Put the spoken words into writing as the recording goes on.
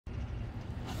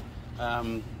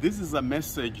This is a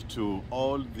message to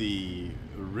all the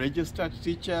registered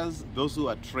teachers, those who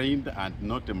are trained and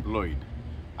not employed.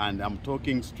 And I'm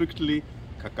talking strictly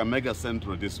Kakamega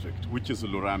Central District, which is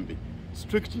Lurambi.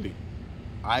 Strictly.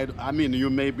 I mean, you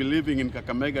may be living in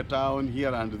Kakamega town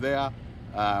here and there.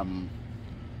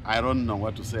 I don't know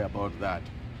what to say about that.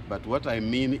 But what I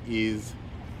mean is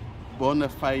bona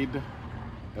fide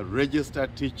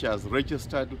registered teachers,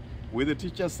 registered with the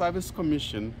Teacher Service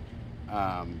Commission,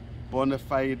 bona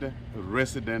fide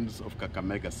residents of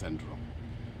Kakamega Central.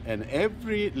 And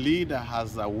every leader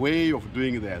has a way of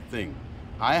doing their thing.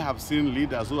 I have seen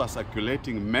leaders who are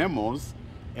circulating memos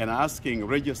and asking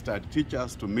registered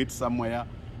teachers to meet somewhere.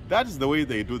 That is the way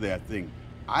they do their thing.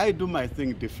 I do my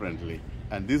thing differently,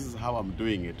 and this is how I'm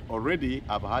doing it. Already,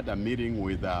 I've had a meeting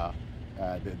with the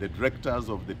directors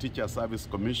of the Teacher Service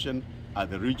Commission at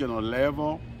the regional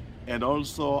level, and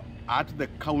also at the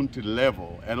county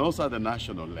level, and also at the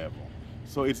national level.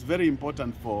 So it's very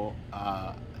important for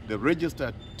the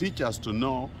registered teachers to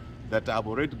know that I've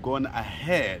already gone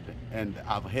ahead and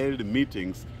I've held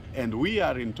meetings, and we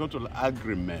are in total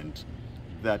agreement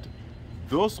that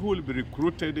those who will be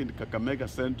recruited in Kakamega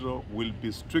Central will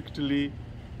be strictly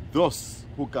those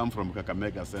who come from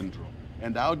Kakamega Central.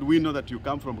 And how do we know that you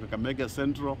come from Kakamega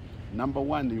Central? Number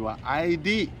one, your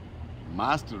ID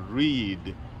must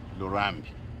read Lurambi,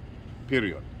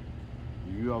 period.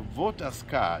 Your voter's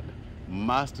card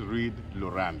must read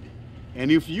Lurambi. And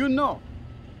if you know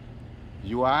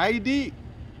your ID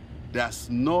does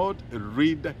not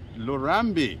read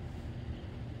Lurambi,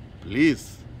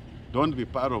 please don't be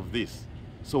part of this.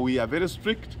 So we are very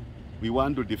strict. We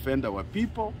want to defend our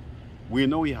people. We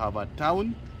know we have a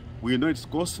town. We know it's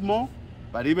Cosmo.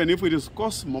 But even if it is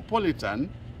cosmopolitan,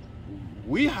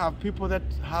 we have people that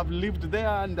have lived there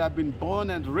and have been born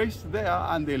and raised there,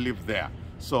 and they live there.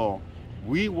 So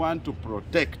we want to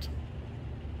protect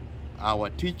our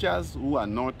teachers who are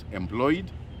not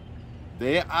employed.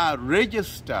 They are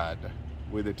registered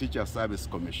with the Teacher Service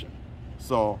Commission.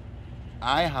 So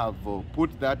I have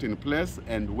put that in place,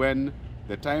 and when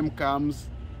the time comes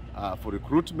for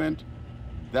recruitment,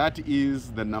 that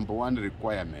is the number one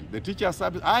requirement. The Teacher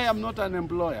Service, I am not an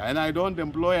employer, and I don't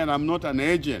employ, and I'm not an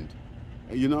agent.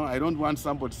 You know, I don't want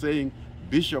somebody saying,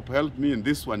 Bishop, help me in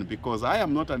this one, because I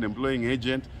am not an employing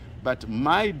agent, but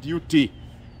my duty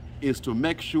is to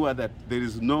make sure that there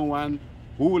is no one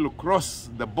who will cross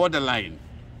the borderline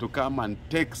to come and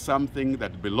take something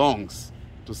that belongs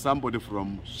to somebody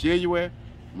from Sheywe,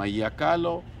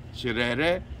 Mayakalo,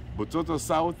 Shirere, Butoto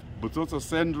South, Butoto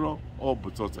Central, or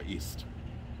Butoto East.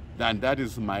 And that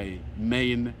is my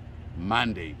main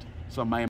mandate. So my